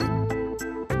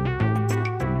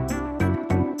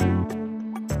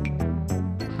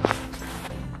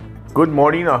Good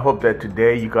morning. I hope that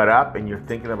today you got up and you're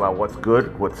thinking about what's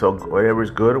good, whatever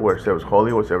is good, whatever is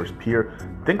holy, whatever is pure.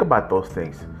 Think about those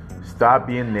things. Stop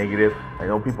being negative. I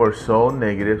know people are so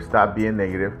negative. Stop being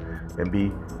negative and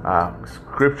be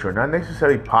scripture, not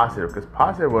necessarily positive, because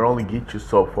positive will only get you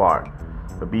so far.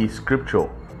 But be scriptural.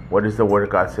 What does the Word of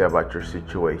God say about your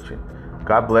situation?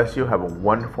 God bless you. Have a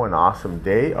wonderful and awesome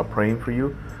day. I'm praying for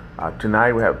you.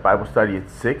 Tonight we have Bible study at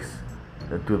 6.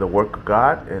 Do the work of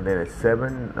God, and then at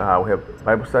 7 we have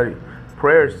Bible study,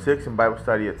 prayer at 6, and Bible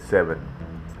study at 7.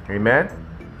 Amen.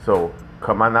 So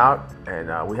come on out,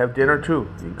 and we have dinner too.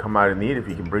 You can come out and eat. If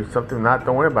you can bring something, not,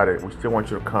 don't worry about it. We still want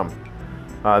you to come.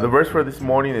 The verse for this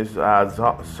morning is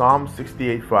Psalm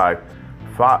 68:5.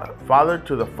 Father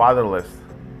to the fatherless,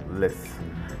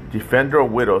 defender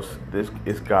of widows. This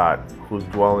is God, whose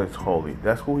dwelling is holy.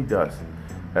 That's who He does.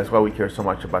 That's why we care so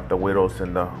much about the widows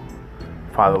and the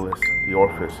fatherless, the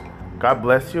orphans. God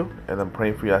bless you, and I'm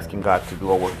praying for you, asking God to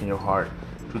do a work in your heart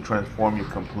to transform you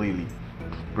completely.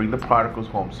 Bring the prodigals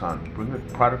home, son. Bring the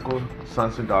prodigal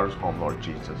sons and daughters home, Lord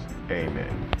Jesus.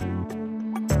 Amen.